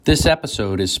This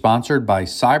episode is sponsored by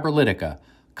Cyberlytica,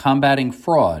 combating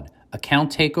fraud,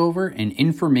 account takeover, and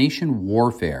information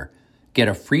warfare. Get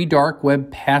a free dark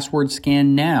web password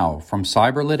scan now from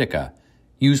Cyberlytica.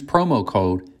 Use promo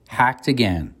code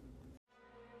HACKEDAGAIN.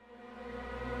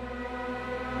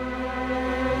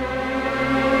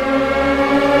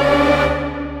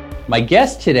 My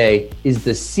guest today is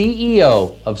the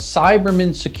CEO of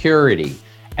Cyberman Security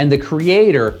and the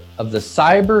creator of the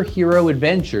Cyber Hero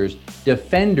Adventures,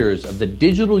 Defenders of the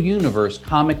Digital Universe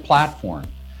comic platform.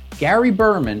 Gary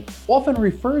Berman often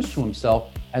refers to himself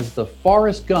as the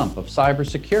Forrest Gump of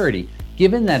cybersecurity,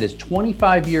 given that his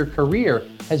 25-year career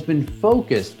has been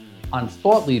focused on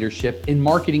thought leadership in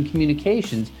marketing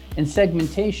communications and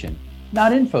segmentation,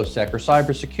 not InfoSec or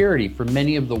cybersecurity for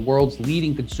many of the world's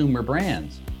leading consumer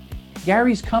brands.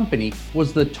 Gary's company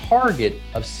was the target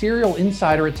of serial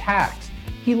insider attacks.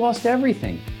 He lost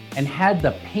everything and had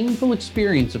the painful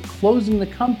experience of closing the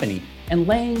company and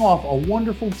laying off a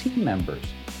wonderful team members.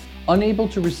 Unable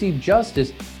to receive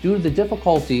justice due to the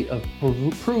difficulty of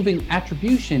proving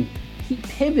attribution, he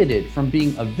pivoted from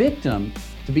being a victim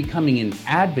to becoming an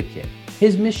advocate.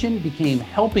 His mission became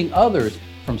helping others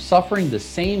from suffering the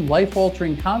same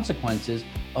life-altering consequences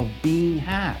of being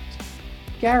hacked.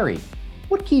 Gary,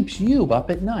 what keeps you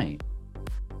up at night?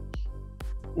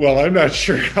 Well, I'm not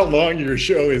sure how long your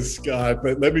show is, Scott,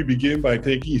 but let me begin by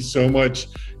thanking you so much,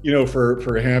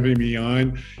 for having me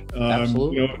on.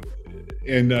 Absolutely.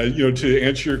 To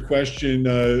answer your question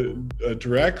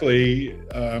directly,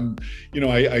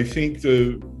 I think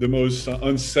the most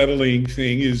unsettling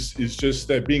thing is just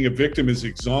that being a victim is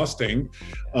exhausting,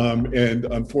 and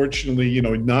unfortunately,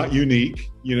 not unique,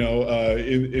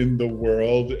 in the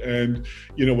world. And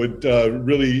what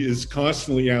really is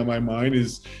constantly on my mind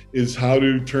is how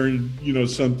to turn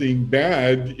something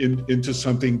bad into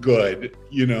something good,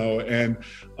 and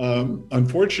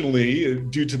unfortunately,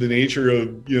 due to the nature of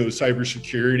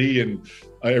cybersecurity and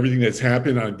everything that's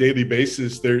happened on a daily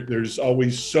basis, there's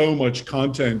always so much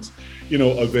content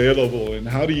available. And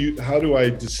how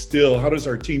does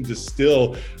our team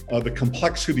distill the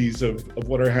complexities of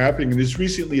what are happening? And as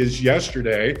recently as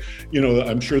yesterday,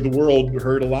 I'm sure the world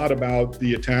heard a lot about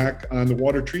the attack on the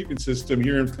water treatment system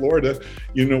here in Florida,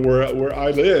 where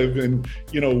I live. And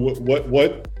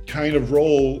what kind of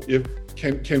role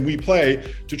can we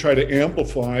play to try to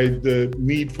amplify the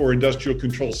need for industrial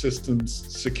control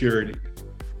systems security?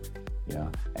 Yeah,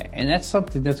 and that's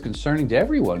something that's concerning to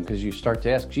everyone, because you start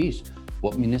to ask, geez,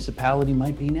 what municipality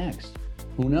might be next?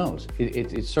 Who knows?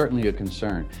 It's certainly a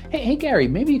concern. Hey, Gary,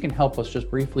 maybe you can help us just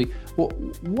briefly. Well,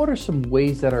 what are some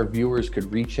ways that our viewers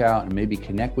could reach out and maybe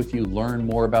connect with you, learn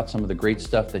more about some of the great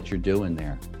stuff that you're doing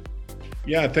there?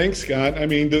 Yeah, thanks, Scott. I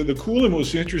mean, the cool and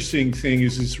most interesting thing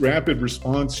is this rapid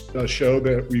response show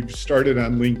that we've started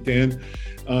on LinkedIn.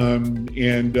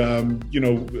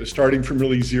 Starting from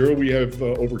really zero, we have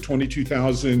over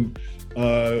 22,000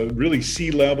 really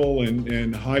C-level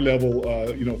and high-level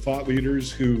thought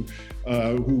leaders who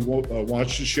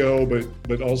watch the show, but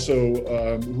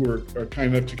also who are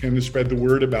kind enough to kind of spread the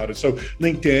word about it. So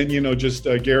LinkedIn, just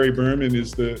Gary Berman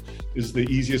is the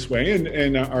easiest way,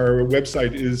 and our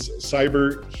website is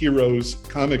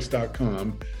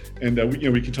cyberheroescomics.com,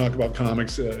 and we can talk about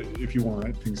comics if you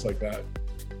want, things like that.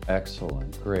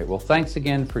 Excellent, great. Well, thanks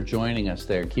again for joining us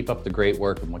there. Keep up the great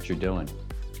work and what you're doing.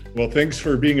 Well, thanks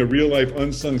for being a real-life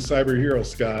unsung cyber hero,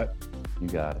 Scott. You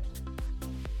got it.